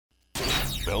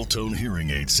Beltone Hearing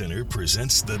Aid Center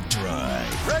presents The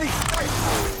Drive. Ready?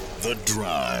 The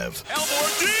Drive. Elmore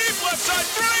deep, left side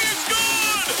three is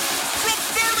good! From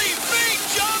 30 feet,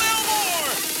 John Elmore!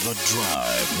 The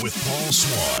Drive with Paul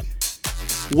Swann.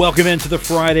 Welcome into the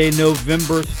Friday,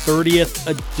 November 30th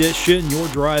edition. Your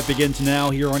drive begins now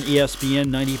here on ESPN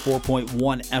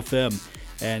 94.1 FM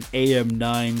and AM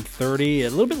 930. A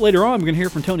little bit later on, we're going to hear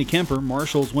from Tony Kemper,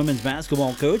 Marshall's women's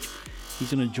basketball coach.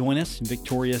 He's going to join us,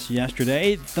 victorious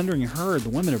yesterday. Thundering Herd, the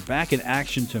women are back in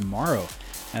action tomorrow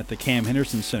at the Cam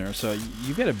Henderson Center, so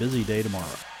you've got a busy day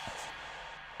tomorrow.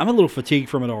 I'm a little fatigued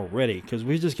from it already because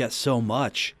we've just got so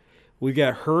much. We've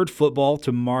got Herd football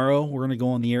tomorrow. We're going to go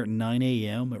on the air at 9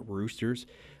 a.m. at Roosters.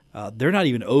 They're not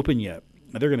even open yet.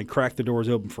 They're going to crack the doors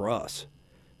open for us.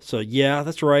 So, yeah,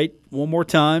 that's right. One more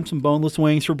time, some boneless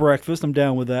wings for breakfast. I'm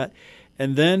down with that.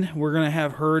 And then we're going to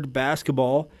have Herd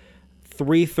basketball,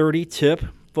 3:30 tip.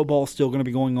 Football's still going to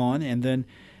be going on. And then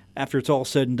after it's all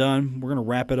said and done, we're going to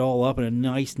wrap it all up in a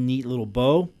nice, neat little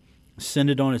bow, send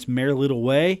it on its merry little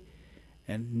way,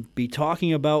 and be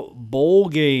talking about bowl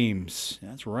games.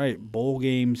 That's right, bowl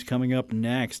games coming up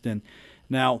next. And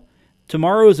now,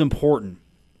 tomorrow is important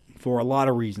for a lot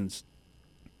of reasons.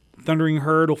 Thundering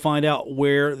Herd will find out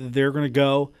where they're going to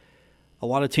go. A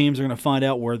lot of teams are going to find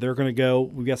out where they're going to go.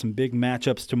 We've got some big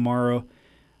matchups tomorrow.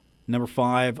 Number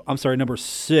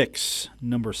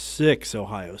 6,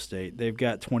 Ohio State. They've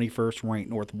got 21st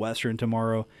ranked Northwestern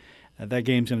tomorrow. That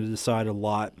game's going to decide a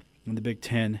lot in the Big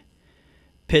Ten.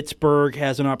 Pittsburgh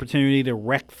has an opportunity to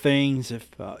wreck things.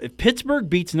 If Pittsburgh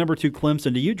beats number 2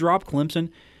 Clemson, do you drop Clemson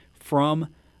from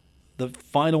the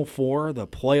Final Four, the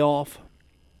playoff?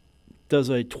 Does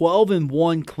a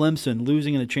 12-1 Clemson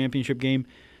losing in a championship game,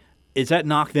 does that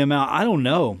knock them out? I don't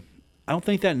know. I don't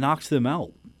think that knocks them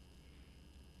out.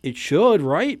 It should,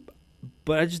 right?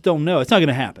 But I just don't know. It's not going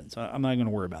to happen, so I'm not going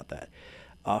to worry about that.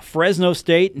 Fresno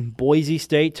State and Boise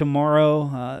State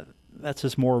tomorrow. That's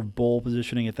just more of bowl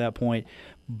positioning at that point.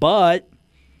 But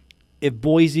if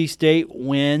Boise State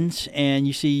wins and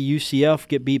you see UCF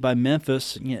get beat by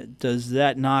Memphis, does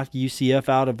that knock UCF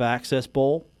out of Access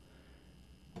Bowl?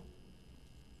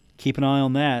 Keep an eye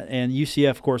on that. And UCF,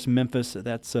 of course, Memphis,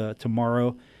 that's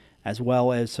tomorrow, as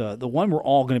well as the one we're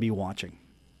all going to be watching.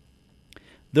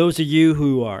 Those of you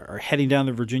who are heading down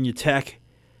to Virginia Tech,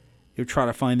 you'll try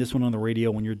to find this one on the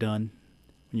radio when you're done,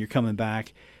 when you're coming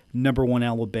back. Number 1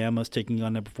 Alabama is taking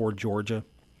on number 4 Georgia.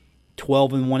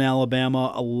 12-1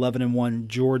 Alabama, 11-1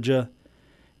 Georgia.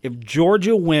 If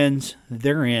Georgia wins,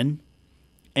 they're in.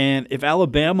 And if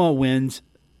Alabama wins,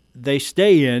 they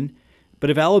stay in. But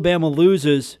if Alabama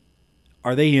loses,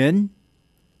 are they in?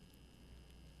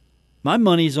 My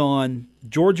money's on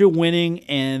Georgia winning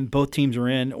and both teams are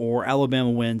in, or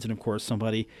Alabama wins and, of course,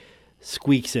 somebody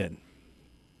squeaks in.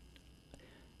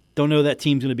 Don't know who that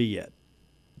team's going to be yet.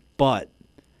 But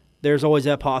there's always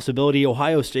that possibility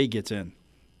Ohio State gets in.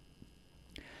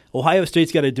 Ohio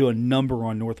State's got to do a number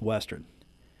on Northwestern.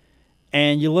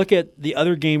 And you look at the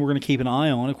other game we're going to keep an eye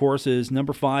on, of course, is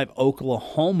number 5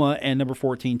 Oklahoma and number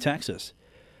 14 Texas.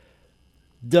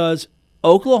 Does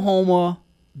Oklahoma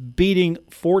beating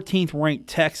 14th ranked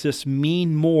Texas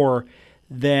mean more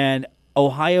than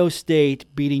Ohio State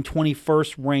beating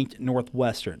 21st ranked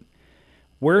Northwestern?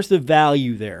 Where's the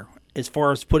value there as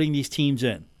far as putting these teams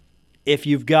in? If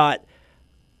you've got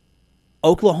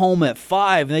Oklahoma at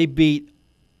 5 and they beat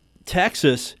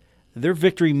Texas, their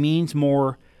victory means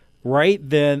more, right,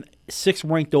 than 6th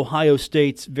ranked Ohio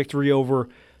State's victory over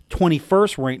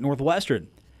 21st ranked Northwestern.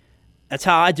 That's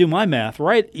how I do my math,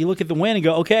 right? You look at the win and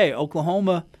go, okay,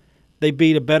 Oklahoma, they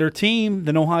beat a better team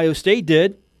than Ohio State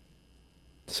did,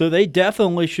 so they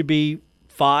definitely should be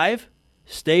 5,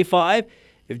 stay 5.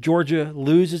 If Georgia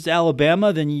loses to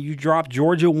Alabama, then you drop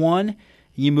Georgia 1,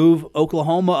 you move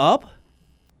Oklahoma up.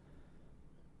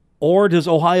 Or does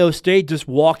Ohio State just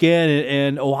walk in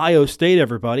and Ohio State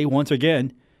everybody, once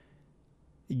again,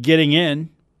 getting in,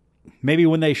 maybe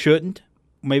when they shouldn't,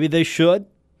 maybe they should.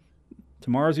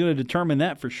 Tomorrow's going to determine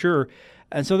that for sure.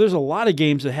 And so there's a lot of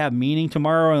games that have meaning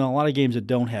tomorrow and a lot of games that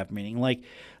don't have meaning. Like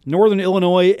Northern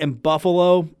Illinois and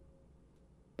Buffalo,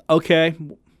 okay.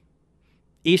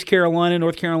 East Carolina,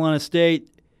 North Carolina State,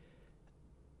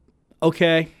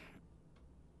 okay.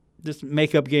 Just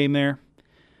make-up game there.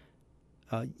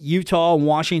 Utah and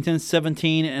Washington,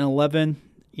 17 and 11.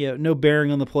 Yeah, no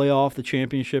bearing on the playoff, the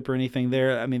championship, or anything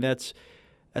there. I mean, that's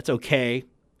okay.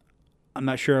 I'm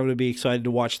not sure I'm going to be excited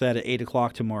to watch that at 8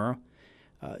 o'clock tomorrow.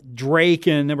 Drake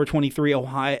and number 23,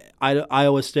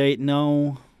 Iowa State,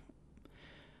 no.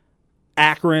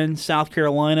 Akron, South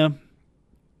Carolina.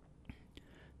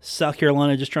 South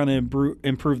Carolina just trying to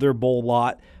improve their bowl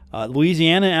lot.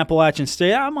 Louisiana, Appalachian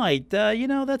State, I might,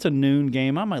 that's a noon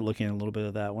game. I might look in a little bit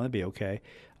of that one. That'd be okay.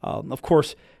 Of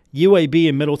course, UAB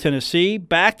in Middle Tennessee,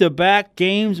 back-to-back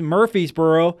games,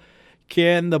 Murfreesboro.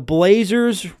 Can the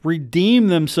Blazers redeem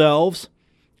themselves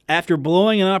after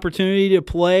blowing an opportunity to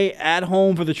play at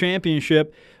home for the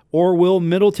championship, or will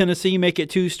Middle Tennessee make it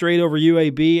 2 straight over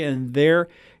UAB and they're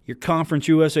your Conference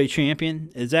USA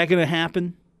champion? Is that going to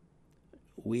happen?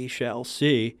 We shall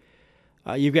see.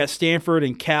 You've got Stanford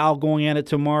and Cal going at it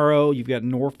tomorrow. You've got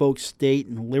Norfolk State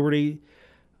and Liberty.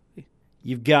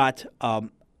 You've got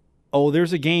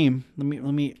there's a game. Let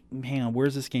me hang on.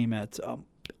 Where's this game at?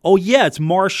 It's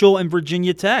Marshall and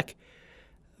Virginia Tech.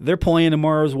 They're playing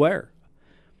tomorrow as well.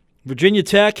 Virginia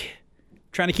Tech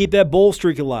trying to keep that bowl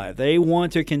streak alive. They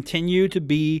want to continue to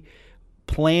be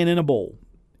playing in a bowl.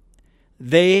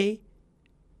 They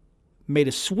made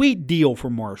a sweet deal for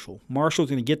Marshall. Marshall's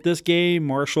going to get this game.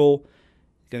 Marshall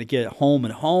going to get home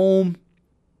and home.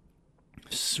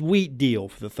 Sweet deal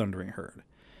for the Thundering Herd.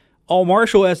 All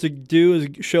Marshall has to do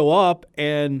is show up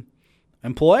and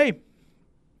play.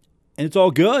 And it's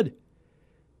all good.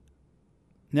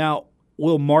 Now,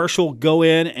 will Marshall go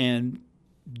in and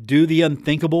do the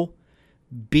unthinkable?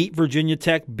 Beat Virginia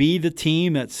Tech? Be the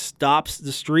team that stops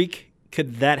the streak?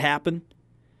 Could that happen?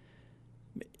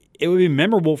 It would be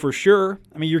memorable for sure.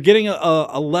 I mean, you're getting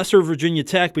a lesser Virginia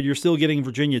Tech, but you're still getting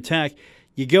Virginia Tech.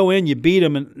 You go in, you beat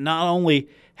them, and not only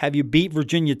have you beat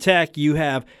Virginia Tech, you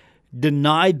have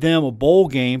denied them a bowl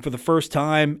game for the first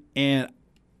time in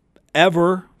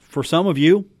ever for some of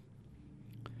you.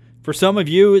 For some of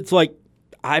you, it's like,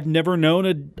 I've never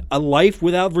known a life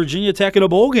without Virginia Tech in a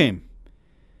bowl game.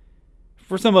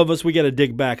 For some of us, we got to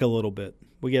dig back a little bit.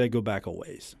 We got to go back a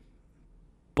ways.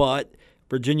 But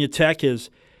Virginia Tech has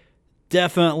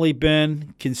definitely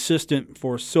been consistent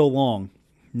for so long.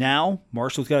 Now,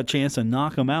 Marshall's got a chance to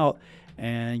knock them out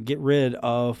and get rid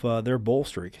of their bowl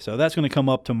streak. So that's going to come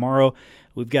up tomorrow.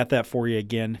 We've got that for you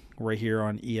again right here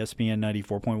on ESPN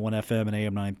 94.1 FM and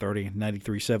AM 930,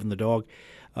 93.7 The Dog,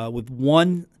 with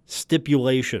one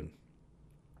stipulation.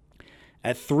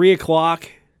 At 3 o'clock,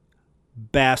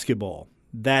 basketball.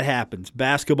 That happens.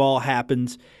 Basketball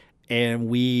happens, and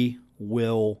we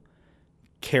will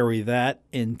carry that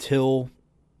until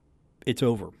it's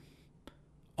over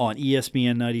on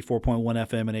ESPN 94.1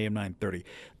 FM and AM 930.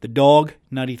 The Dog,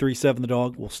 93.7 The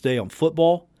Dog, will stay on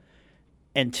football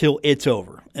until it's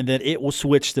over, and then it will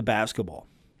switch to basketball.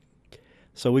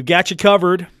 So we've got you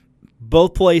covered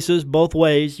both places, both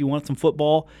ways. You want some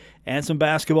football and some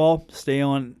basketball, stay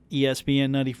on ESPN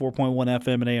 94.1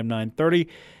 FM and AM 930.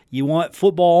 You want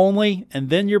football only and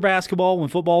then your basketball when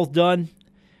football's done,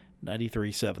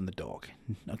 93.7 The Dog.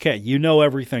 Okay, you know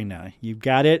everything now. You've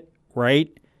got it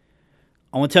right.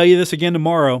 I want to tell you this again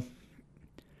tomorrow.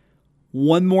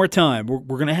 One more time. We're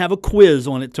going to have a quiz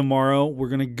on it tomorrow. We're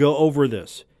going to go over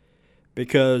this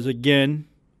because, again,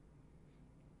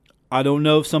 I don't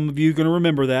know if some of you are going to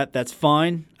remember that. That's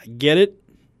fine. I get it.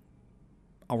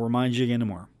 I'll remind you again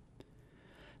tomorrow.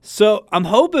 So I'm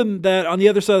hoping that on the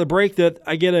other side of the break that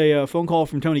I get a phone call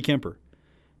from Tony Kemper.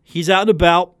 He's out and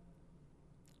about.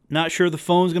 Not sure the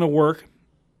phone's going to work,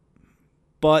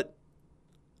 but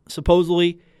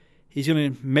supposedly he's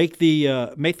going to make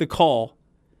the call.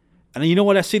 And you know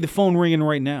what? I see the phone ringing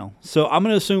right now. So I'm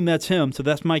going to assume that's him. So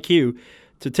that's my cue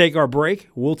to take our break.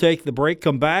 We'll take the break,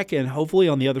 come back, and hopefully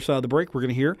on the other side of the break, we're going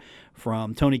to hear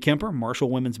from Tony Kemper, Marshall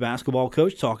women's basketball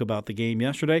coach, talk about the game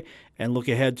yesterday and look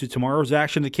ahead to tomorrow's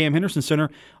action at the Cam Henderson Center,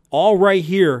 all right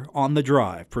here on The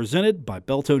Drive, presented by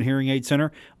Beltone Hearing Aid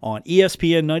Center on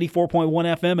ESPN 94.1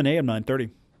 FM and AM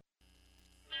 930.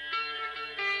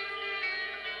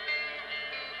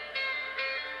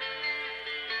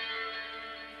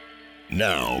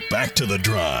 Now, back to The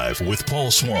Drive with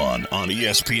Paul Swann on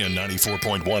ESPN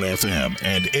 94.1 FM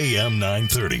and AM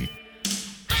 930.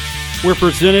 We're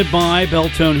presented by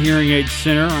Beltone Hearing Aid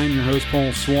Center. I'm your host,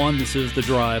 Paul Swann. This is The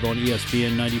Drive on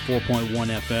ESPN 94.1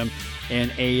 FM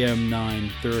and AM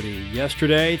 930.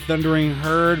 Yesterday, Thundering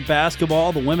Herd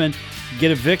basketball. The women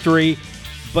get a victory,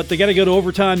 but they got to go to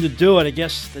overtime to do it. I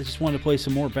guess they just wanted to play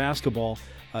some more basketball.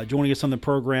 Joining us on the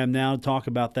program now to talk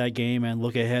about that game and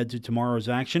look ahead to tomorrow's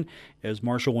action is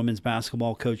Marshall women's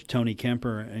basketball coach Tony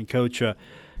Kemper. And Coach,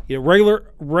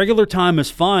 regular time is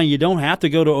fine. You don't have to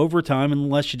go to overtime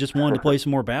unless you just wanted to play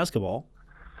some more basketball.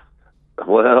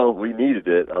 Well, we needed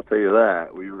it. I'll tell you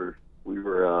that. We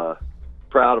were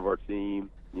proud of our team.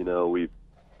 You know, we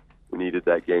needed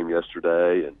that game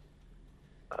yesterday, and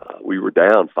we were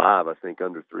down 5, I think,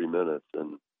 under 3 minutes,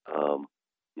 and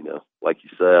you know, like you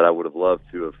said, I would have loved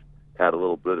to have had a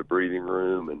little bit of breathing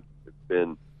room and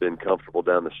been comfortable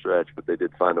down the stretch, but they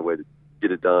did find a way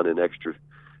get it done in extra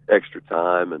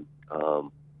time, and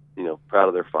proud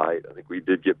of their fight. I think we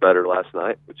did get better last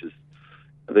night, which is,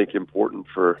 I think, important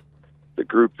for the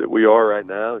group that we are right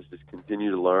now, is just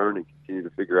continue to learn and continue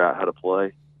to figure out how to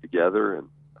play together. And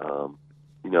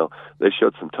they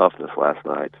showed some toughness last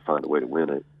night to find a way to win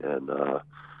it, and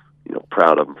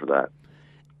proud of them for that.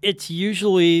 It's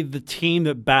usually the team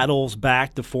that battles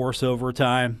back to force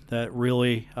overtime that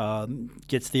really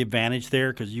gets the advantage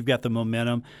there, because you've got the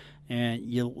momentum. And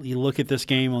you look at this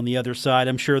game on the other side,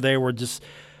 I'm sure they were just,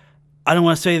 I don't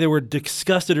want to say they were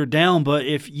disgusted or down, but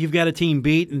if you've got a team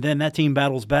beat and then that team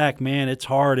battles back, man, it's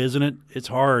hard, isn't it? It's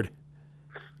hard.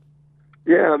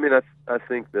 Yeah, I mean, I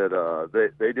think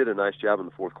that they did a nice job in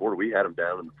the fourth quarter. We had them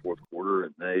down in the fourth quarter,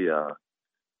 and they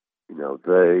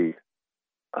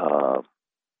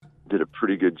did a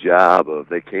pretty good job of.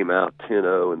 They came out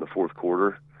 10-0 in the fourth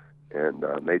quarter and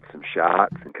made some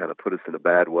shots and kind of put us in a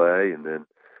bad way, and then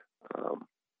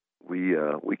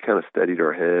we kind of steadied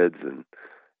our heads. And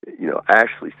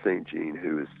Ashley St. Jean,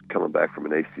 who is coming back from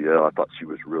an ACL, I thought she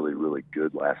was really, really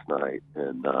good last night,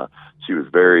 and she was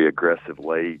very aggressive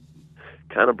late.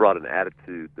 Kind of brought an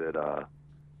attitude that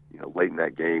late in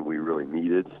that game we really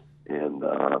needed. And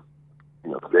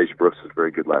Deja Brooks was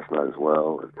very good last night as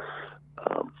well. And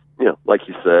like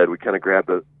you said, we kind of grabbed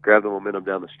the momentum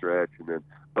down the stretch, and then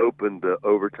opened the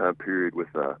overtime period with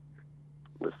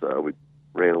we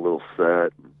ran a little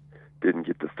set, and didn't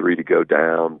get the three to go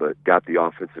down, but got the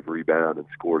offensive rebound and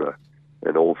scored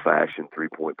an old-fashioned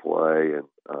 3-point play, and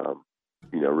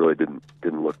really didn't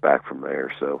look back from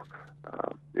there. So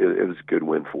it was a good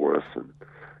win for us, and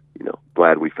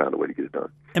glad we found a way to get it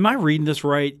done. Am I reading this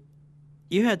right?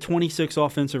 You had 26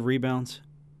 offensive rebounds,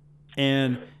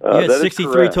 and you had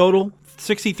 63 total.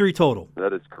 63 total.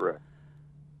 That is correct.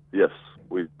 Yes,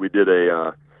 we did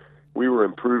we were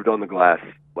improved on the glass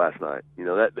last night.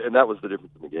 That was the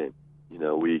difference in the game.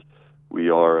 We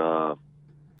are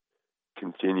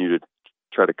continue to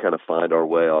try to kind of find our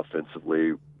way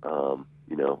offensively.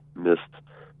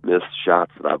 Missed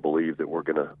shots that I believe that we're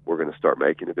gonna start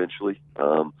making eventually.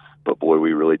 But boy,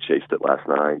 we really chased it last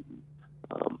night.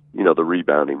 The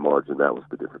rebounding margin, that was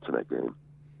the difference in that game.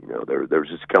 There was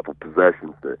just a couple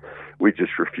possessions that we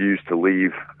just refused to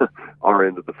leave our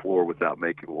end of the floor without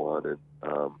making one, and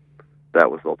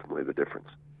that was ultimately the difference.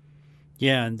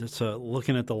 Yeah, and just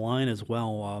looking at the line as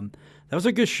well, that was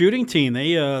a good shooting team.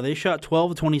 They shot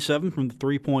 12 of 27 from the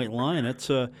 3-point line.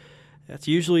 That's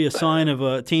usually a sign of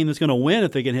a team that's going to win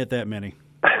if they can hit that many.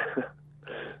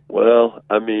 Well,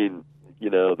 I mean,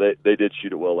 they did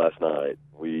shoot it well last night.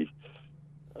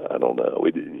 I don't know.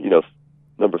 We did,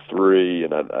 number 3,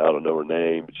 and I don't know her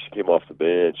name, but she came off the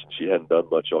bench, and she hadn't done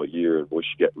much all year, and boy,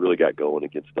 she really got going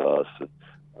against us. And,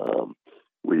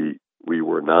 we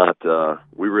were not.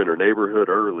 We were in her neighborhood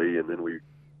early, and then we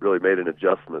really made an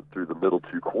adjustment through the middle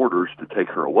 2 quarters to take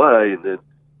her away, and then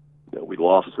we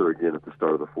lost her again at the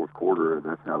start of the fourth quarter, and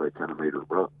that's how they kind of made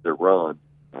their run.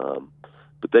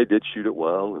 But they did shoot it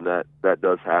well, and that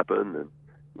does happen. And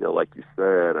like you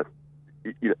said,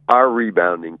 our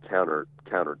rebounding countered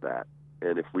that.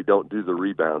 And if we don't do the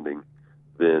rebounding,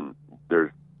 then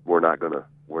we're not gonna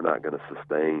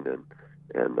sustain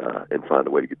and find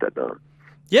a way to get that done.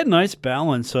 Yeah, nice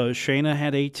balance. So Shayna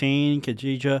had 18,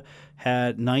 Khadija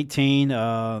had 19,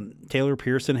 Taylor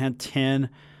Pearson had 10,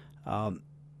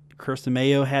 Kirsten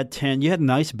Mayo had 10. You had a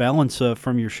nice balance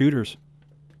from your shooters.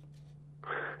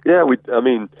 Yeah, we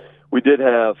did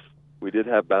have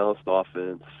balanced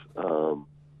offense.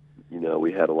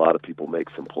 We had a lot of people make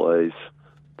some plays.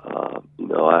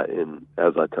 And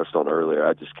as I touched on earlier,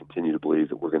 I just continue to believe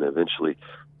that we're going to eventually,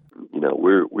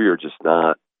 we are just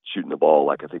not shooting the ball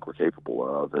like I think we're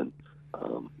capable of. And,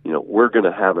 we're going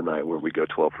to have a night where we go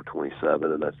 12 for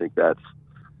 27. And I think that's,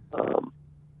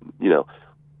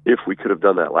 if we could have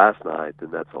done that last night, then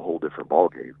that's a whole different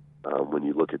ballgame. When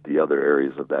you look at the other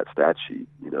areas of that stat sheet,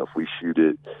 if we shoot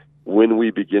it, when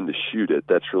we begin to shoot it,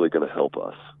 that's really going to help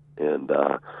us. And,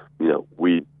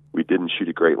 we didn't shoot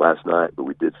it great last night, but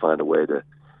we did find a way to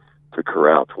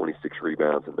corral 26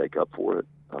 rebounds and make up for it.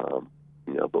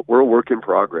 But we're a work in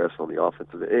progress on the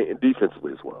offensive and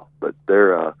defensively as well. But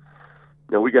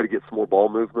we got to get some more ball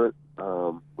movement.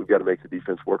 We've got to make the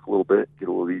defense work a little bit, get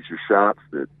a little easier shots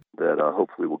that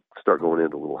hopefully will start going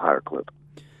into a little higher clip.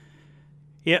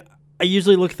 Yeah, I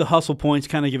usually look at the hustle points,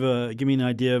 kind of give me an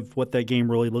idea of what that game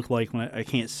really looked like when I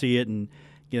can't see it. And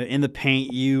in the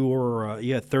paint, you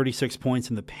had 36 points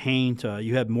in the paint.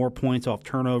 You had more points off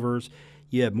turnovers.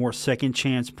 You had more second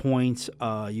chance points.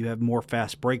 You have more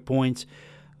fast break points.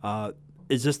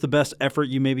 Is this the best effort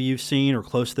you've seen, or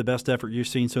close to the best effort you've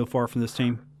seen so far from this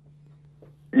team?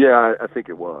 Yeah, I think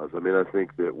it was. I mean, I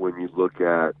think that when you look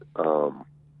at,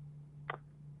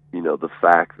 the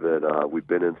fact that we've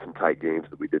been in some tight games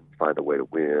that we didn't find a way to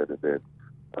win, and then,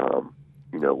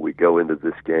 we go into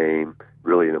this game,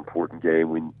 really an important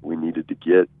game. We needed to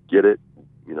get it.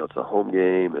 It's a home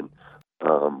game, and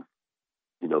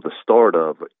the start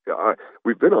of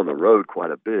we've been on the road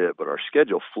quite a bit, but our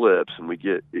schedule flips, and it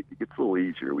gets a little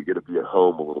easier. We get to be at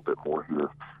home a little bit more here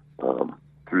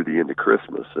through the end of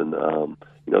Christmas, and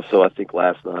so I think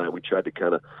last night we tried to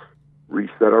kind of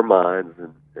reset our minds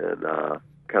and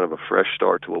kind of a fresh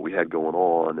start to what we had going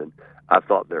on, and I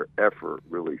thought their effort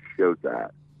really showed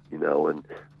that. And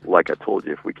like I told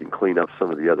you, if we can clean up some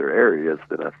of the other areas,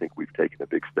 then I think we've taken a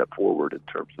big step forward in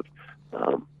terms of,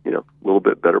 a little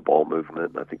bit better ball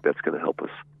movement. And I think that's going to help us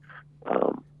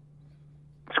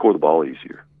score the ball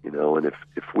easier, and if,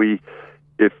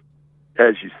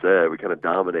 as you said, we kind of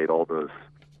dominate all those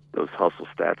hustle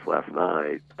stats last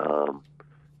night,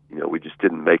 we just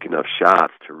didn't make enough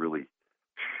shots to really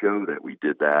show that we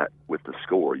did that with the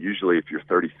score. Usually if you're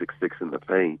 36-6 in the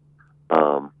paint,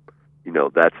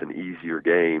 that's an easier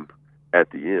game at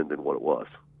the end than what it was,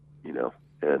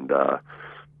 and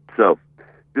so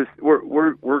just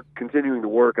we're continuing to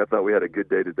work. I thought we had a good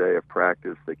day today of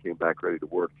practice. They came back ready to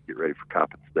work to get ready for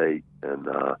Coppin State, and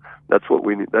that's what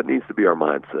we need. That needs to be our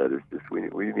mindset. Is just we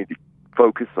need to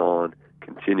focus on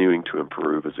continuing to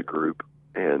improve as a group,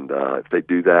 and if they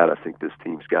do that, I think this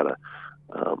team's got a,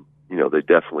 they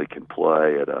definitely can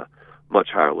play at a much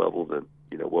higher level than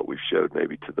what we've showed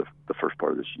maybe to the first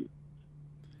part of this year.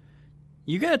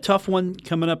 You got a tough one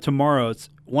coming up tomorrow. It's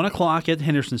 1 o'clock at the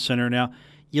Henderson Center. Now,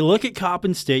 you look at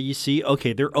Coppin State, you see,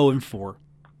 okay, they're 0-4,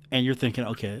 and you're thinking,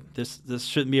 okay, this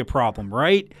shouldn't be a problem,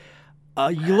 right?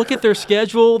 You look at their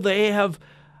schedule, they have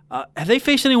they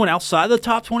faced anyone outside the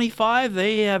top 25?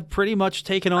 They have pretty much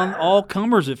taken on all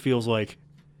comers, it feels like.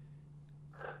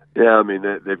 Yeah, I mean,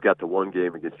 they've got the one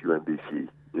game against UMBC,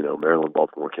 Maryland,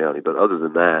 Baltimore County, but other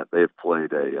than that, they've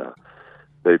played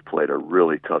a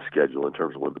really tough schedule in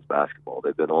terms of women's basketball.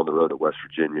 They've been on the road to West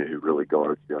Virginia, who really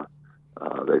guards you.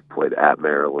 They've played at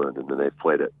Maryland, and then they've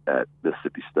played at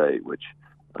Mississippi State, which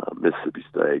Mississippi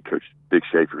State, Coach Big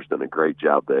Schaefer's done a great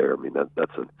job there. I mean,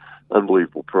 that's an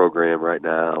unbelievable program right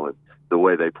now, and the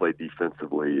way they play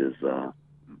defensively is,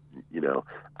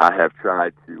 I have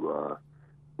tried to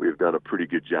we've done a pretty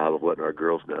good job of letting our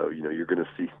girls know, you're going to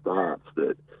see stops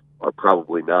that are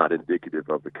probably not indicative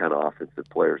of the kind of offensive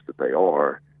players that they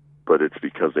are, but it's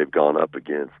because they've gone up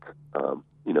against,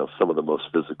 some of the most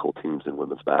physical teams in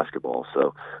women's basketball.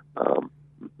 So,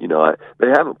 they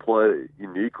haven't played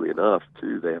uniquely enough,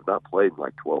 too. They have not played in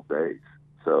like 12 days.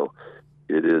 So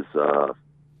it is,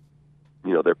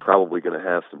 they're probably going to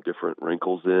have some different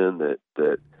wrinkles in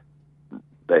that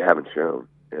they haven't shown.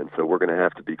 And so we're going to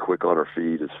have to be quick on our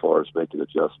feet as far as making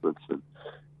adjustments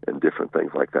and different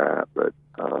things like that. But,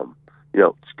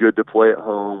 it's good to play at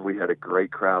home. We had a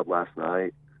great crowd last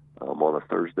night on a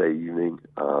Thursday evening.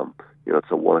 It's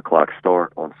a 1 o'clock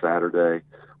start on Saturday.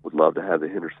 Would love to have the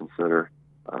Henderson Center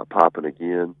popping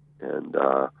again. And,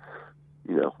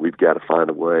 we've got to find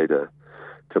a way to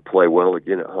play well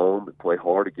again at home and play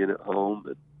hard again at home.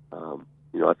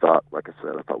 And, I thought, like I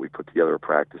said, we put together a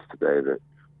practice today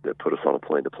that put us on a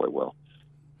plane to play well.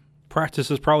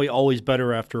 Practice is probably always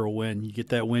better after a win. You get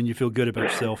that win, you feel good about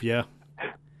yourself, yeah?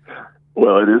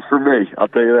 Well, it is for me. I'll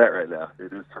tell you that right now.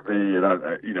 It is for me, and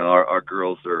our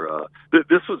girls are.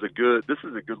 This is a good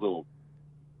little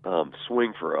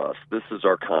swing for us. This is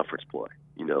our conference play.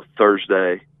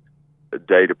 Thursday, a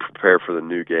day to prepare for the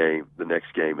new game, the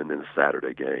next game, and then a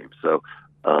Saturday game. So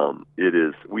it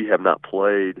is. We have not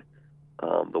played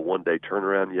the one-day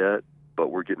turnaround yet,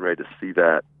 but we're getting ready to see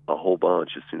that a whole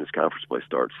bunch as soon as conference play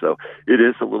starts. So it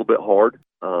is a little bit hard.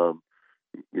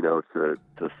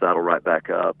 To saddle right back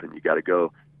up, and you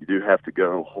do have to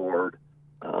go hard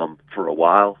for a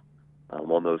while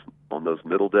on those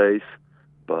middle days.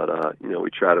 But we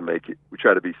try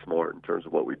to be smart in terms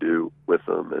of what we do with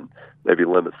them, and maybe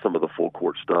limit some of the full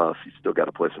court stuff. You still got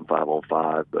to play some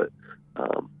 5-on-5, but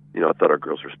I thought our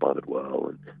girls responded well,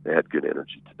 and they had good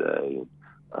energy today.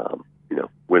 And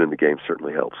winning the game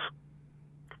certainly helps.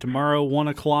 Tomorrow, 1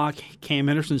 o'clock, Cam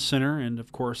Henderson Center, and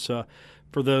of course,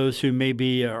 for those who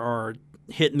maybe are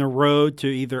hitting the road to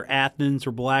either Athens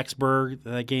or Blacksburg,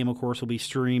 that game, of course, will be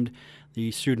streamed.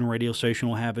 The student radio station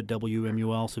will have it,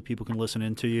 WMUL, so people can listen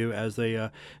in to you as they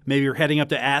maybe are heading up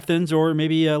to Athens, or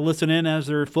maybe listen in as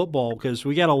they're at football, because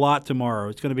we got a lot tomorrow.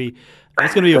 It's going to be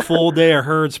a full day of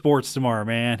Herd sports tomorrow,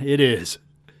 man. It is.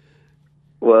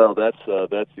 Well, that's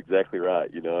exactly right.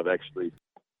 I've actually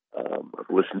I've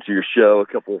listened to your show a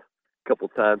couple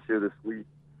times here this week,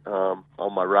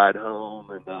 on my ride home,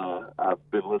 and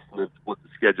I've been listening to what the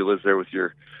schedule is there with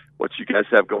what you guys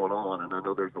have going on, and I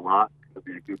know there's a lot. It'll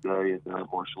be a good day in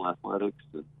Marshall Athletics,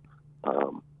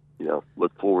 and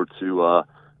look forward to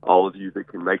all of you that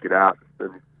can make it out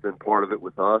and been part of it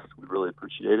with us. We really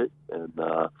appreciate it, and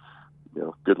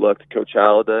good luck to Coach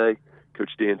Halliday,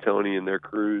 Coach D'Antoni, and their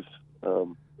crews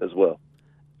as well.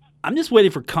 I'm just waiting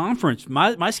for conference.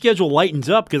 My schedule lightens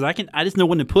up because I just know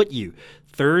when to put you.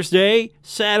 Thursday,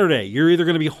 Saturday. You're either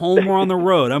going to be home or on the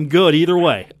road. I'm good either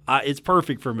way. It's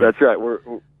perfect for me. That's right.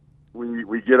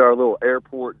 We get our little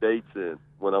airport dates in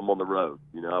when I'm on the road.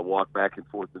 I walk back and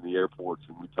forth in the airports,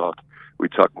 and we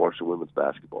talk Marshall women's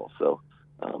basketball. So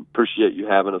appreciate you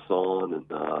having us on,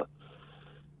 and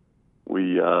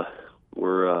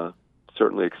we're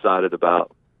certainly excited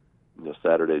about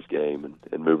Saturday's game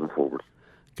and moving forward.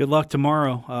 Good luck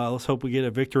tomorrow. Let's hope we get a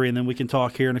victory, and then we can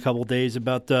talk here in a couple of days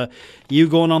about you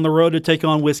going on the road to take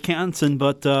on Wisconsin.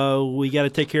 But we got to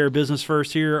take care of business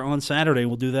first here on Saturday.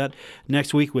 We'll do that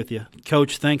next week with you.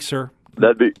 Coach, thanks, sir.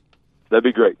 That'd be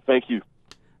great. Thank you.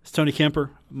 It's Tony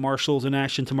Kemper. Marshall's in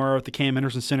action tomorrow at the Cam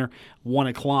Henderson Center, 1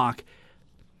 o'clock.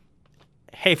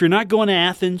 Hey, if you're not going to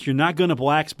Athens, you're not going to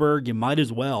Blacksburg, you might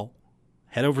as well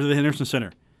head over to the Henderson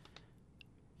Center.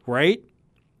 Right?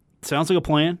 Sounds like a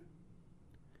plan.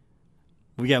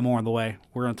 We got more on the way.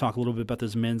 We're going to talk a little bit about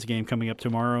this men's game coming up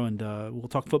tomorrow, and we'll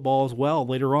talk football as well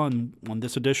later on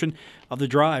this edition of The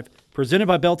Drive, presented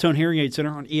by Belltone Hearing Aid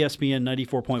Center on ESPN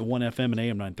 94.1 FM and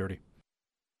AM 930.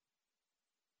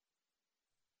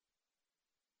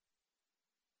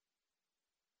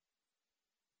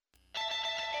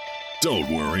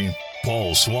 Don't worry.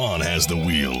 Paul Swann has the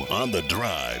wheel on The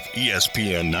Drive,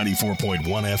 ESPN 94.1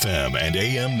 FM and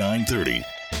AM 930.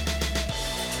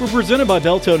 We're presented by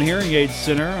Belltone Hearing Aid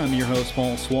Center. I'm your host,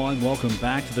 Paul Swann. Welcome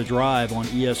back to The Drive on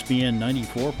ESPN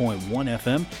 94.1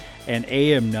 FM and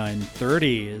AM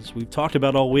 930. As we've talked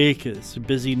about all week, it's a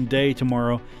busy day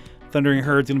tomorrow. Thundering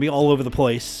Herd's going to be all over the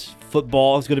place.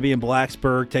 Football is going to be in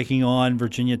Blacksburg, taking on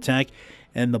Virginia Tech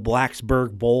and the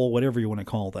Blacksburg Bowl, whatever you want to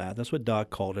call that. That's what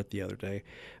Doc called it the other day.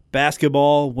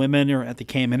 Basketball, women are at the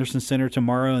Cam Henderson Center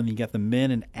tomorrow, and you got the men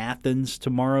in Athens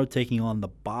tomorrow taking on the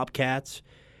Bobcats.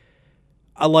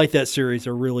 I like that series,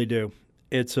 I really do.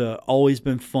 It's always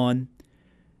been fun.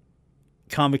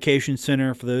 Convocation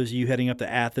Center, for those of you heading up to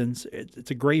Athens,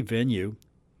 it's a great venue.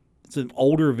 It's an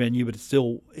older venue, but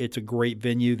it's a great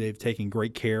venue. They've taken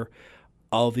great care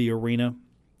of the arena.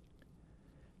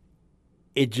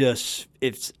 It's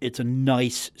a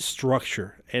nice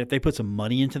structure. And if they put some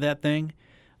money into that thing,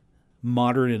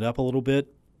 modern it up a little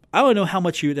bit, I don't know how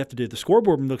much you would have to do. The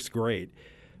scoreboard looks great,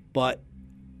 but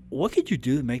what could you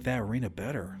do to make that arena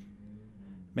better?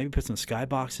 Maybe put some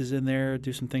skyboxes in there,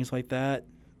 do some things like that,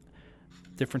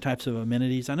 different types of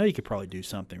amenities. I know you could probably do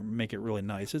something, make it really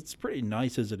nice. It's pretty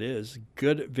nice as it is.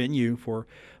 Good venue for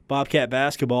Bobcat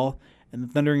basketball. And the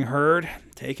Thundering Herd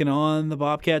taking on the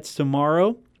Bobcats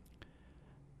tomorrow.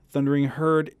 Thundering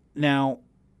Herd now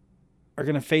are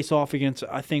going to face off against,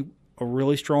 I think, a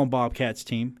really strong Bobcats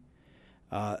team.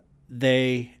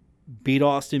 They beat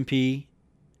Austin Peay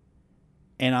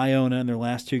and Iona in their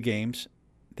last two games.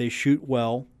 They shoot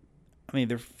well. I mean,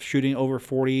 they're shooting over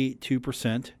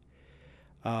 42%.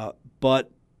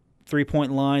 But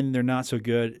three-point line, they're not so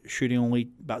good, shooting only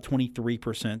about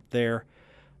 23% there.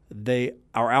 They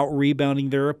are out-rebounding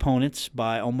their opponents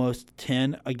by almost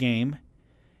 10 a game.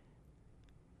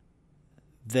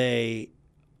 They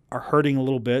are hurting a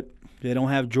little bit. They don't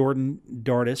have Jordan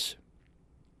Dardis.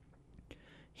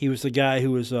 He was the guy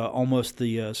who was almost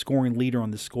the scoring leader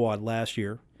on the squad last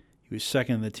year. He was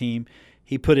second in the team.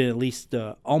 He put in at least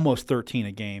almost 13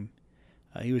 a game.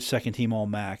 He was second-team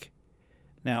All-MAC.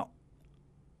 Now,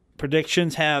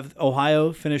 predictions have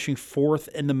Ohio finishing fourth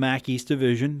in the MAC East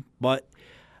Division, but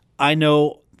I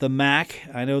know the MAC,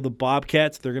 I know the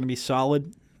Bobcats, they're going to be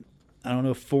solid. I don't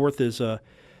know if fourth is the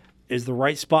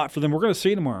right spot for them. We're going to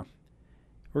see tomorrow.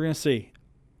 We're going to see.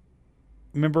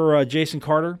 Remember Jason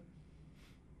Carter?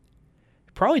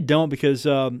 Probably don't, because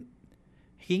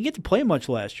he didn't get to play much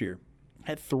last year.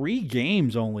 Had 3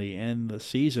 games only in the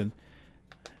season.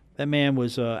 That man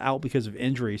was out because of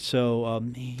injury. So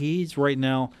he's right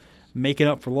now making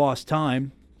up for lost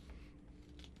time.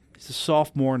 He's a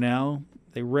sophomore now.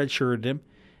 They redshirted him.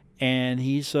 And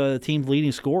he's the team's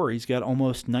leading scorer. He's got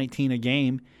almost 19 a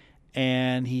game.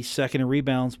 And he's second in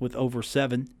rebounds with over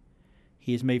 7.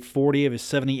 He has made 40 of his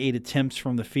 78 attempts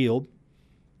from the field.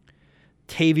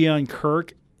 Tavion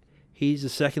Kirk, he's the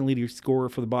second leading scorer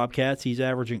for the Bobcats. He's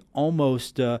averaging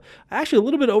almost, actually a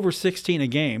little bit over 16 a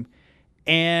game.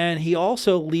 And he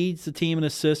also leads the team in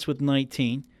assists with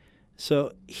 19.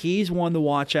 So he's one to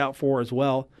watch out for as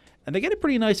well. And they get a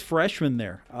pretty nice freshman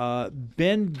there,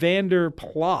 Ben Vander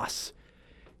Plas.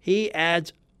 He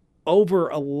adds over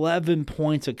 11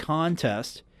 points a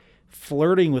contest,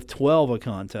 flirting with 12 a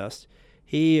contest.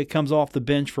 He comes off the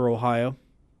bench for Ohio.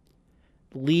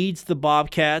 Leads the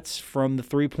Bobcats from the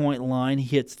three-point line.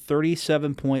 He hits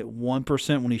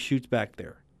 37.1% when he shoots back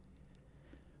there.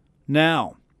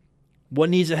 Now, what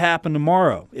needs to happen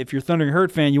tomorrow? If you're a Thundering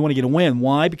Herd fan, you want to get a win.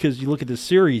 Why? Because you look at the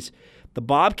series. The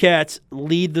Bobcats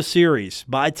lead the series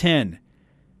by 10.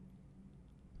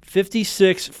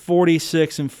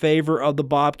 56-46 in favor of the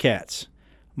Bobcats.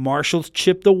 Marshall's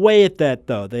chipped away at that,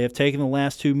 though. They have taken the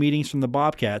last two meetings from the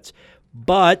Bobcats.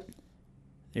 But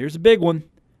here's a big one.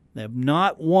 They have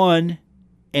not won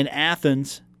in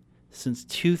Athens since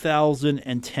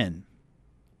 2010.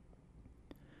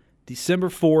 December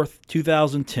 4th,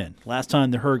 2010. Last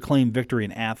time the Herd claimed victory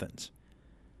in Athens.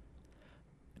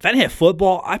 If I didn't have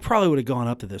football, I probably would have gone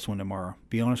up to this one tomorrow,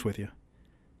 be honest with you.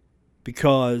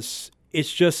 Because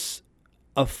it's just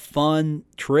a fun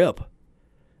trip.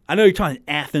 I know you're talking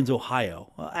Athens,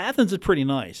 Ohio. Well, Athens is pretty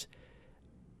nice.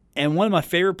 And one of my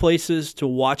favorite places to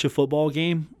watch a football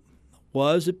game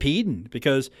was at Peden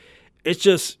because it's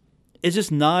just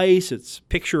nice. It's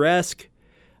picturesque.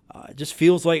 It just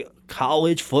feels like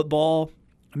college football.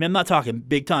 I mean, I'm not talking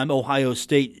big-time Ohio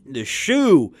State, the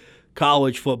shoe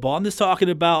college football. I'm just talking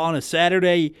about on a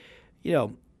Saturday,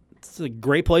 it's a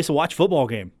great place to watch a football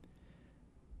game.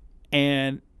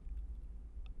 And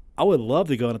I would love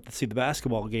to go up to see the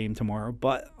basketball game tomorrow,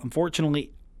 but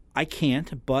unfortunately I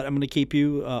can't. But I'm going to keep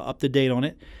you up to date on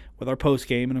it with our post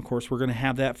game, and of course we're going to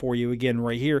have that for you again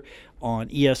right here on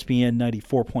ESPN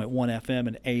 94.1 FM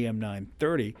and AM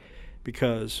 930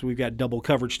 because we've got double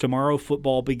coverage tomorrow.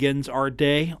 Football begins our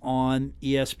day on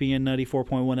ESPN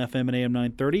 94.1 FM and AM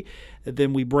 930. And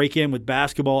then we break in with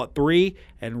basketball at 3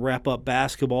 and wrap up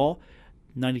basketball.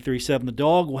 93.7 The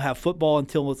Dog will have football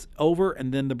until it's over,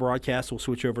 and then the broadcast will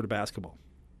switch over to basketball.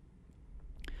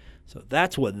 So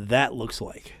that's what that looks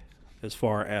like as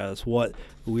far as what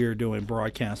we're doing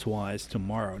broadcast-wise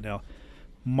tomorrow. Now,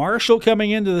 Marshall coming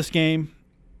into this game,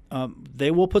 they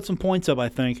will put some points up, I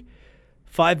think.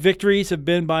 5 victories have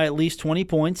been by at least 20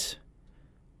 points.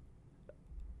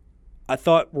 I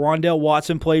thought Rondell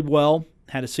Watson played well,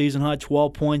 had a season-high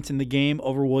 12 points in the game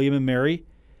over William and Mary.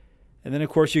 And then, of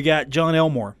course, you got John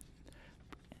Elmore.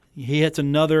 He hits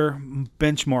another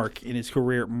benchmark in his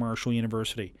career at Marshall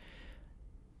University.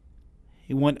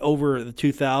 He went over the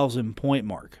 2,000-point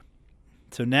mark.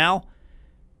 So now,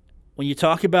 when you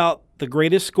talk about the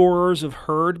greatest scorers of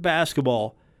Herd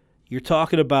basketball, you're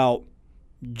talking about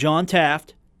John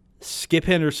Taft, Skip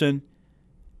Henderson,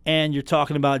 and you're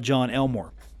talking about John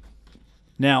Elmore.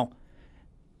 Now,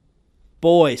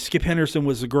 boy, Skip Henderson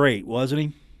was great, wasn't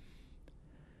he?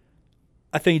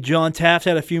 I think John Taft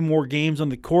had a few more games on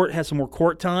the court, had some more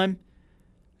court time.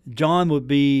 John would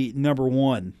be number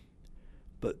one.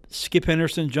 But Skip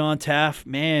Henderson, John Taft,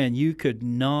 man, you could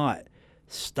not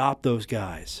stop those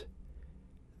guys.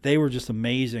 They were just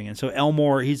amazing. And so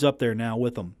Elmore, he's up there now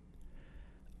with them.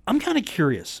 I'm kind of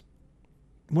curious.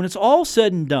 When it's all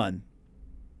said and done,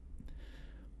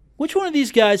 which one of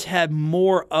these guys had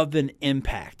more of an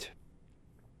impact?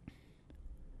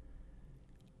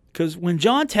 Because when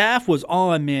John Taft was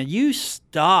on, man, you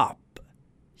stop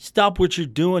what you're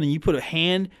doing and you put a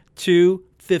hand to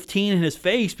 15 in his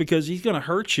face because he's going to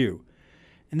hurt you.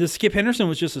 And this Skip Henderson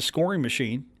was just a scoring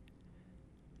machine.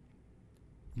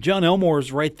 John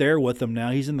Elmore's right there with him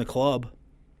now. He's in the club.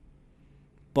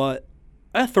 But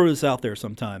I throw this out there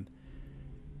sometime.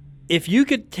 If you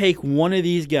could take one of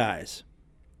these guys,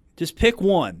 just pick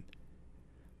one,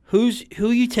 who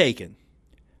you taking?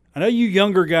 I know you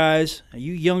younger guys,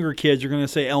 you younger kids are going to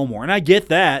say Elmore, and I get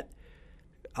that.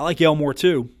 I like Elmore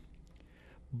too.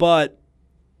 But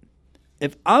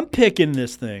if I'm picking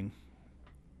this thing,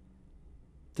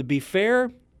 to be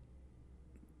fair,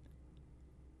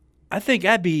 I think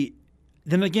I'd be.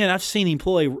 Then again, I've seen him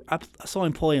play. I saw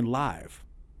him playing live,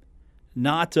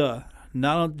 not on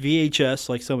VHS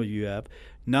like some of you have,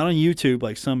 not on YouTube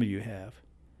like some of you have.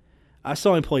 I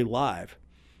saw him play live.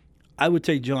 I would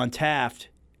take John Taft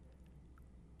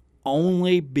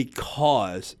only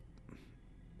because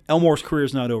Elmore's career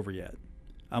is not over yet.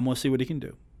 I'm going to see what he can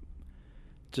do.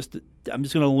 I'm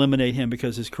just going to eliminate him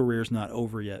because his career is not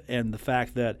over yet. And the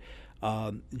fact that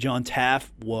John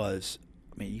Taft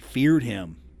he feared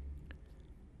him.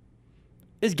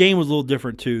 His game was a little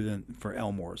different, too, than for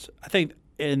Elmore's. I think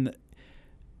in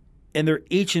their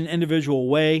each and individual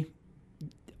way,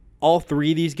 all three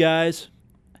of these guys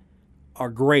are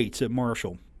greats at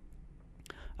Marshall.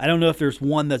 I don't know if there's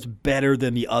one that's better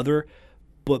than the other,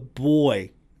 but boy,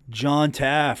 John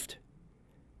Taft,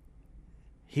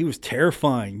 he was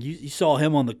terrifying. You saw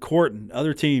him on the court, and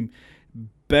other team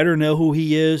better know who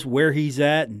he is, where he's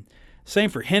at, and same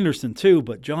for Henderson too,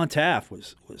 but John Taft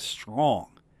was strong.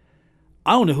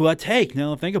 I don't know who I take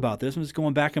now that I think about this. I'm just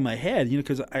going back in my head,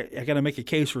 because I got to make a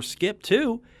case for Skip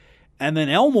too. And then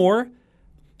Elmore.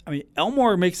 I mean,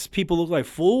 Elmore makes people look like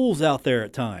fools out there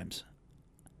at times.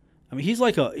 I mean, he's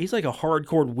like a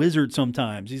hardcore wizard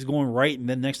sometimes. He's going right, and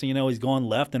then next thing you know, he's going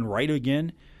left and right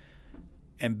again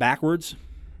and backwards.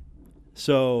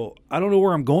 So I don't know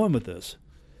where I'm going with this.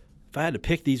 If I had to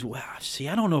pick these,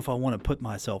 I don't know if I want to put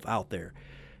myself out there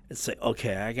and say,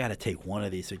 okay, I got to take one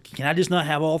of these. Can I just not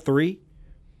have all three?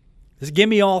 Just give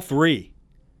me all three,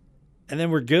 and then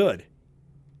we're good.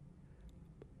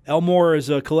 Elmore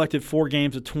has collected 4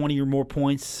 games of 20 or more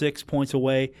points, 6 points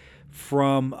away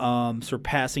from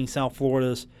surpassing South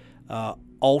Florida's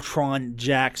Ultron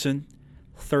Jackson,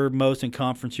 third most in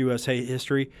Conference USA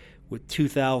history, with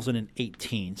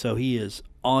 2018. So he is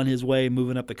on his way,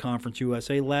 moving up the Conference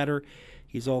USA ladder.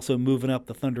 He's also moving up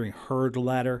the Thundering Herd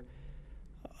ladder.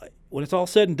 When it's all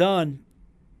said and done,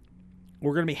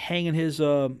 we're going to be hanging his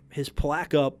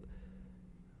plaque up.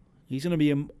 He's going to be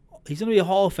a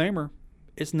Hall of Famer.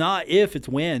 It's not if, it's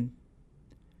when.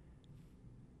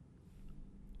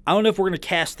 I don't know if we're going to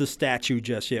cast the statue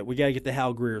just yet. We got to get the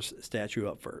Hal Greer statue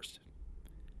up first.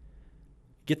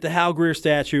 Get the Hal Greer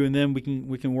statue, and then we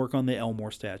can work on the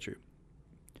Elmore statue.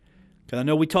 Because I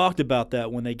know we talked about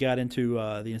that when they got into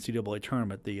the NCAA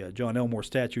tournament. The John Elmore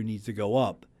statue needs to go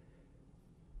up.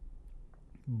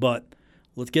 But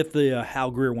let's get the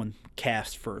Hal Greer one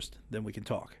cast first, then we can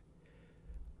talk.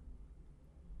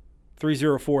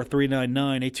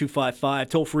 304-399-8255.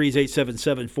 Toll free is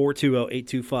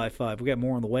 877-420-8255. We got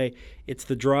more on the way. It's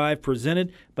The Drive,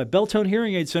 presented by Beltone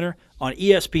Hearing Aid Center on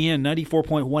ESPN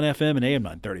 94.1 FM and AM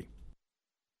 930.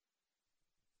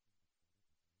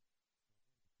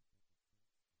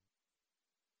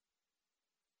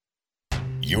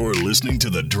 You're listening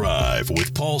to The Drive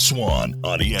with Paul Swann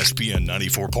on ESPN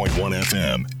 94.1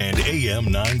 FM and AM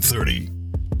 930.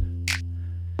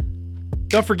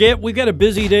 Don't forget, we've got a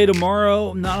busy day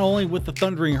tomorrow, not only with the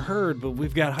Thundering Herd, but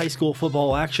we've got high school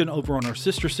football action over on our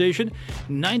sister station,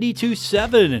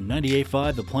 92.7 and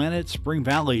 98.5 The Planet. Spring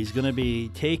Valley is going to be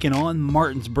taking on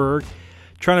Martinsburg,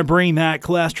 trying to bring that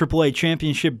Class AAA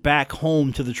championship back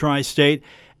home to the Tri-State.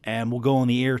 And we'll go on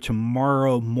the air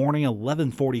tomorrow morning,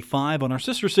 11:45 on our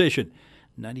sister station,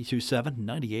 92.7,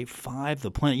 98.5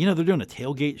 The Planet. They're doing a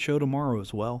tailgate show tomorrow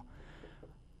as well.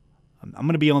 I'm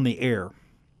going to be on the air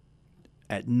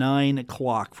at 9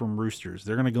 o'clock from Roosters.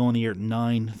 They're going to go on the air at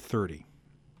 9:30.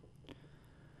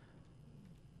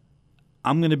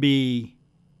 I'm going to be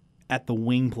at the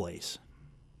wing place.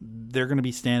 They're going to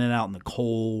be standing out in the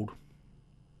cold.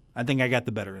 I think I got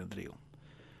the better end of the deal.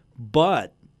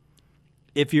 But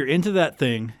if you're into that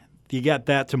thing, you got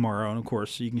that tomorrow. And, of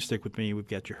course, you can stick with me. We've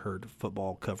got your Herd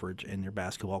football coverage and your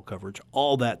basketball coverage,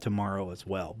 all that tomorrow as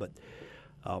well. But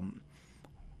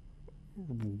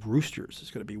Roosters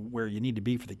is going to be where you need to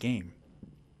be for the game.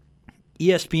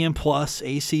 ESPN Plus,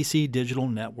 ACC Digital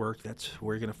Network, that's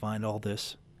where you're going to find all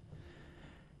this.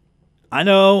 I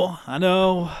know.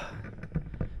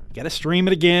 Got to stream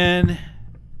it again.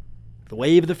 The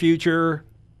wave of the future.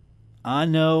 I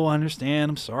know, I understand,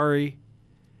 I'm sorry.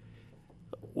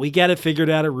 We got it figured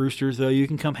out at Roosters, though. You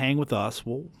can come hang with us.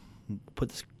 We'll put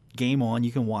this game on.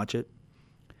 You can watch it.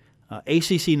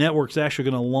 ACC Network's actually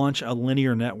going to launch a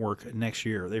linear network next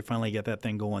year. They finally get that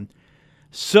thing going.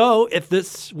 So if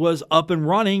this was up and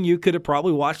running, you could have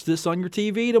probably watched this on your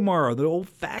TV tomorrow, the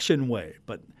old-fashioned way.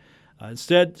 But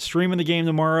instead, streaming the game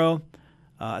tomorrow.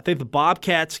 I think the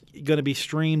Bobcats going to be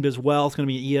streamed as well. It's going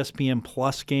to be an ESPN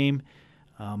Plus game.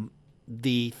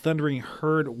 The Thundering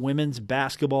Herd women's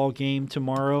basketball game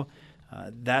tomorrow,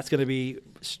 that's going to be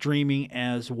streaming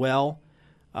as well.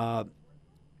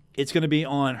 It's going to be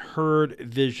on Herd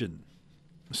Vision.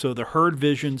 So the Herd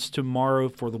Vision's tomorrow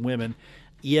for the women,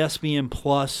 ESPN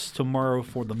Plus tomorrow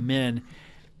for the men,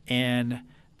 and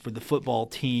for the football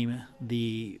team,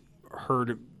 the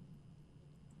Herd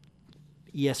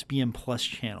ESPN Plus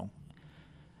channel.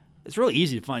 It's really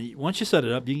easy to find. Once you set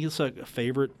it up, you can just set a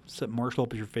favorite, set Marshall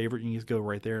up as your favorite. You can just go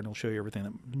right there, and it'll show you everything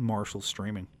that Marshall's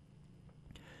streaming.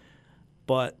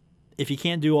 But if you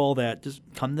can't do all that, just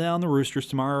come down the Roosters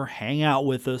tomorrow, hang out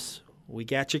with us. We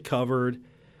got you covered.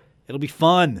 It'll be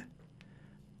fun.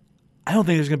 I don't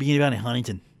think there's going to be anybody in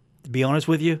Huntington, to be honest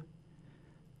with you.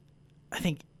 I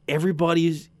think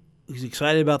everybody who's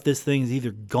excited about this thing has either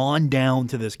gone down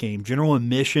to this game, general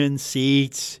admission,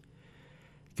 seats.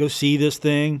 go see this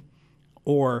thing,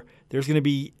 or there's going to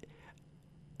be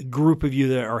a group of you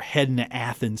that are heading to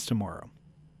Athens tomorrow.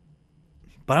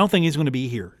 But I don't think he's going to be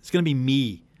here. It's going to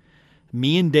be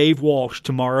me and Dave Walsh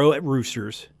tomorrow at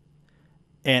Roosters,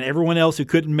 and everyone else who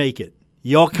couldn't make it.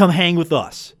 Y'all come hang with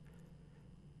us.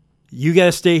 You got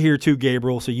to stay here too,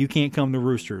 Gabriel, so you can't come to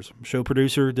Roosters. Show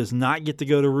producer does not get to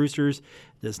go to Roosters,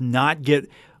 does not get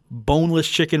boneless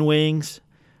chicken wings.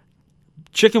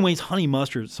 Chicken wings, honey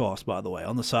mustard sauce, by the way,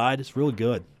 on the side. It's really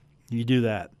good. You do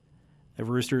that at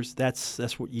Roosters,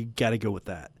 that's what you got to go with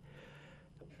that.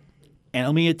 And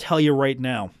let me tell you right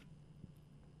now,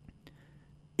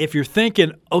 if you're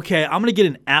thinking, okay, I'm going to get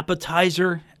an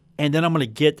appetizer and then I'm going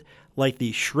to get like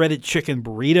the shredded chicken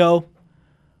burrito,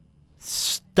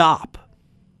 stop.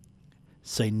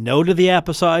 Say no to the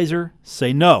appetizer.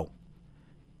 Say no.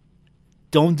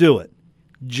 Don't do it.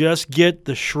 Just get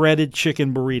the shredded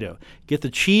chicken burrito. Get the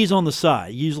cheese on the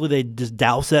side. Usually they just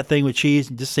douse that thing with cheese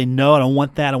and just say, no, I don't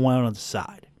want that. I want it on the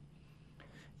side.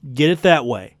 Get it that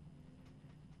way.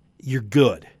 You're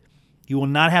good. You will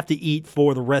not have to eat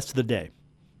for the rest of the day.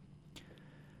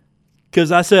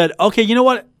 Because I said, okay, you know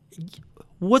what?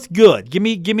 What's good? Give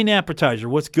me an appetizer.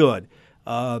 What's good?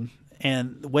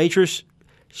 And the waitress,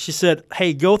 she said,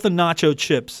 hey, go with the nacho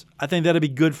chips. I think that'll be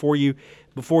good for you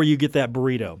before you get that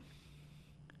burrito.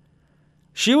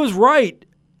 She was right.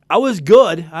 I was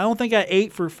good. I don't think I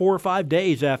ate for 4 or 5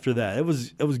 days after that. It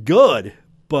was good.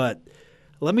 But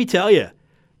let me tell you,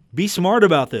 be smart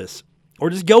about this. Or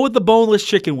just go with the boneless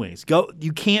chicken wings. Go.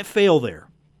 You can't fail there.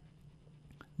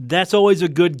 That's always a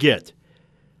good get.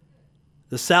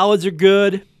 The salads are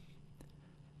good,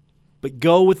 but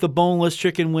go with the boneless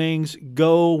chicken wings.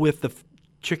 Go with the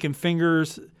chicken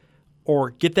fingers,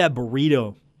 or get that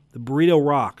burrito. The burrito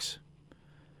rocks.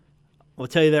 I'll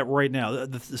tell you that right now.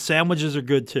 The sandwiches are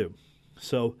good too.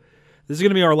 So this is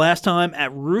going to be our last time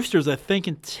at Roosters, I think,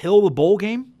 until the bowl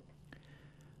game.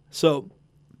 So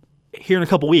here in a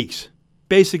couple weeks.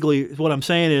 Basically, what I'm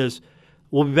saying is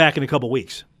we'll be back in a couple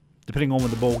weeks, depending on when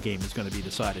the bowl game is going to be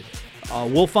decided.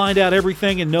 We'll find out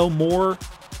everything and know more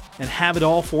and have it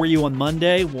all for you on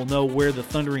Monday. We'll know where the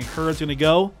Thundering Herd's going to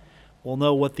go. We'll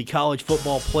know what the college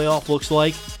football playoff looks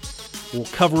like.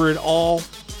 We'll cover it all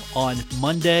on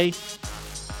Monday.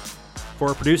 For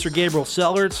our producer, Gabriel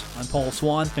Sellards, I'm Paul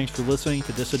Swann. Thanks for listening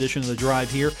to this edition of The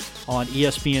Drive here on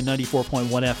ESPN 94.1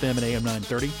 FM and AM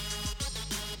 930.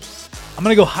 I'm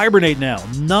going to go hibernate now.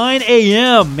 9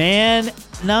 a.m., man.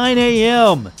 9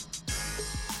 a.m.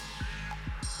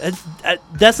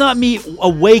 That's not me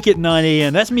awake at 9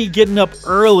 a.m. That's me getting up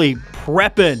early,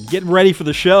 prepping, getting ready for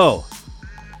the show.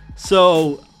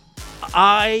 So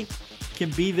I can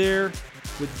be there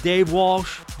with Dave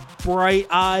Walsh,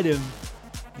 bright-eyed and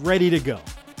ready to go.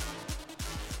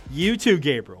 You too,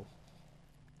 Gabriel.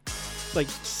 It's like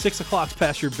 6 o'clock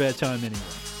past your bedtime anyway.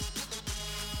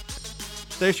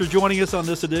 Thanks for joining us on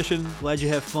this edition. Glad you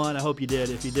had fun. I hope you did.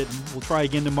 If you didn't, we'll try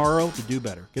again tomorrow to do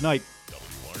better. Good night.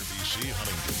 WRBC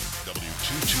Huntington,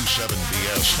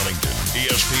 W227BS Huntington,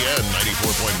 ESPN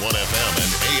 94.1 FM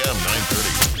and AM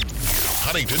 930.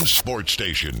 Huntington Sports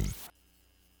Station.